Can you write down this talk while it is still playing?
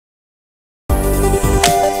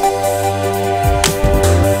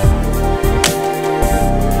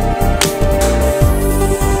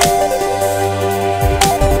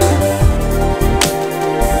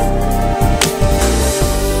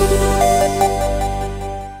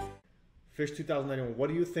Fish 2091, what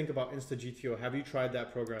do you think about Insta GTO? Have you tried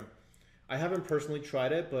that program? I haven't personally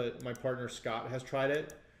tried it, but my partner Scott has tried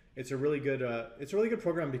it. It's a really good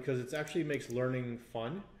program because it actually makes learning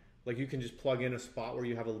fun. Like you can just plug in a spot where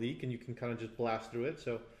you have a leak and you can kind of just blast through it.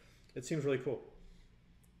 So it seems really cool.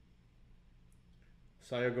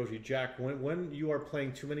 Sayo Goji, Jack, when you are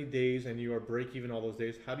playing too many days and you are break even all those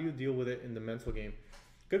days, how do you deal with it in the mental game?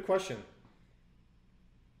 Good question.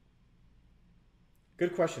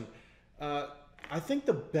 Good question. I think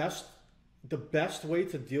the best way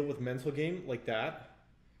to deal with mental game like that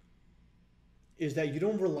is that you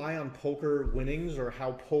don't rely on poker winnings or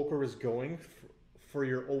how poker is going for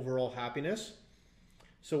your overall happiness.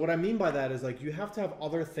 So what I mean by that is like you have to have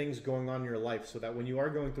other things going on in your life so that when you are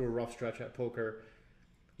going through a rough stretch at poker,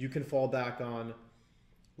 you can fall back on,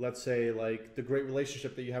 let's say, like the great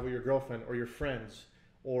relationship that you have with your girlfriend or your friends,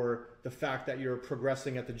 or the fact that you're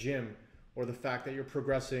progressing at the gym, or the fact that you're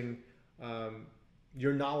progressing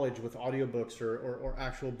your knowledge with audiobooks or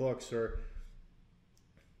actual books, or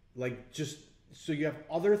like just so you have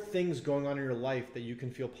other things going on in your life that you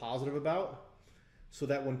can feel positive about, so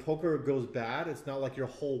that when poker goes bad, it's not like your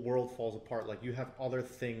whole world falls apart. Like you have other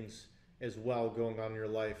things as well going on in your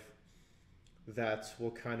life that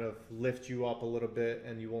will kind of lift you up a little bit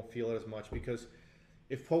and you won't feel it as much. Because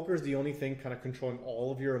if poker is the only thing kind of controlling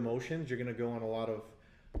all of your emotions, you're going to go on a lot of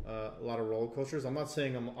roller coasters. I'm not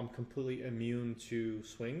saying I'm completely immune to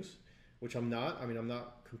swings, which I'm not. I mean, I'm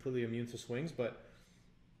not completely immune to swings, but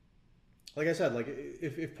like I said, like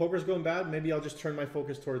if poker's going bad, maybe I'll just turn my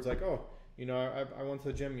focus towards like, oh, you know, I went to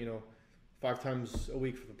the gym, you know, 5 times a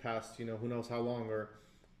week for the past, you know, who knows how long, or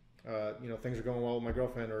you know, things are going well with my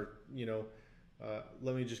girlfriend, or you know,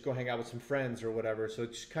 let me just go hang out with some friends or whatever. So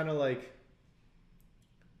it's kind of like,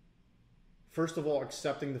 first of all,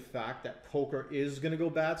 accepting the fact that poker is going to go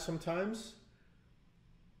bad sometimes.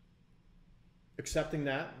 Accepting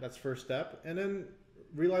that's first step. And then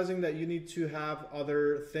realizing that you need to have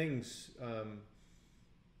other things,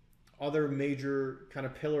 other major kind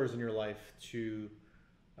of pillars in your life to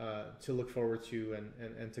look forward to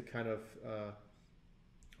and to kind of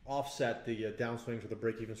offset the downswings or the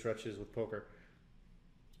break-even stretches with poker.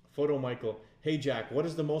 Photo Michael, hey Jack, what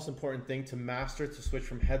is the most important thing to master to switch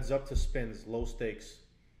from heads up to spins, low stakes?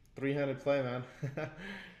 300 play, man.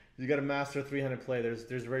 You got to master 300 play.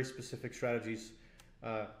 There's very specific strategies.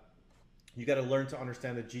 You got to learn to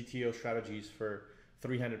understand the GTO strategies for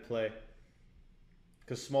 300 play.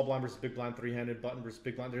 Because small blind versus big blind, 300 button versus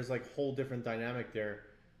big blind, there's like whole different dynamic there,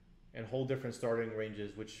 and whole different starting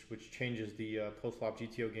ranges, which changes the post-flop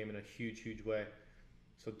GTO game in a huge way.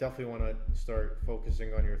 So definitely want to start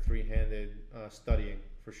focusing on your three-handed studying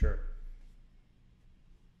for sure.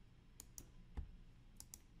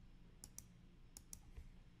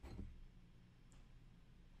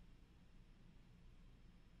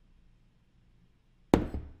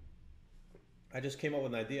 I just came up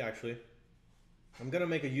with an idea actually. I'm gonna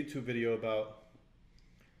make a YouTube video about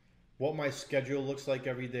what my schedule looks like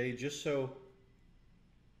every day, just so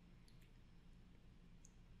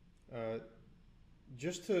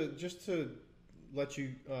just to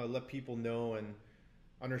let people know and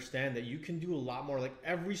understand that you can do a lot more. Like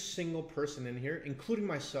every single person in here, including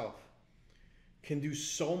myself, can do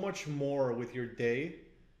so much more with your day.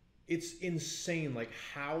 It's insane, like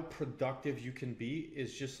how productive you can be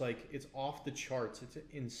is just like, it's off the charts. It's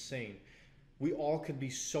insane. We all could be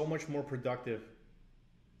so much more productive.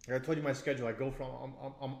 Like I told you my schedule, I go from,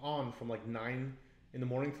 I'm on from like 9 in the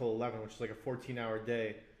morning till 11, which is like a 14-hour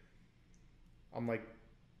day. I'm like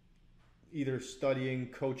either studying,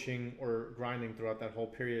 coaching, or grinding throughout that whole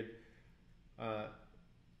period,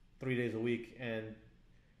 3 days a week. And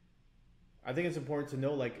I think it's important to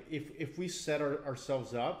know, like, if we set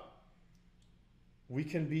ourselves up, we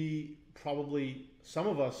can be probably, some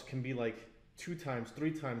of us can be like 2 times,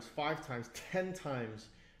 3 times, 5 times, 10 times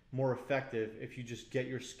more effective if you just get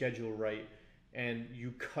your schedule right and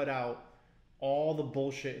you cut out all the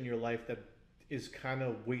bullshit in your life that is kind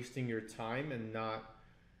of wasting your time and not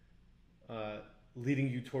leading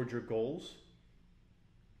you towards your goals.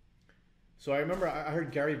 So I remember I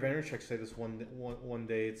heard Gary Vaynerchuk say this one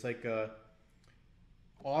day. It's like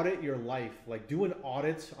audit your life, like do an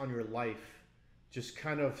audit on your life. Just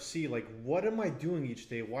kind of see, like, what am I doing each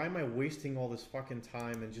day? Why am I wasting all this fucking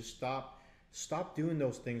time? And just stop doing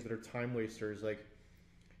those things that are time wasters. Like,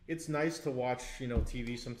 it's nice to watch, you know,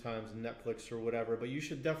 TV sometimes, Netflix or whatever, but you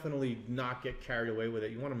should definitely not get carried away with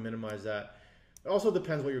it. You want to minimize that. It also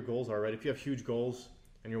depends what your goals are, right? If you have huge goals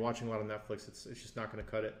and you're watching a lot of Netflix, it's just not going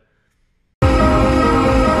to cut it.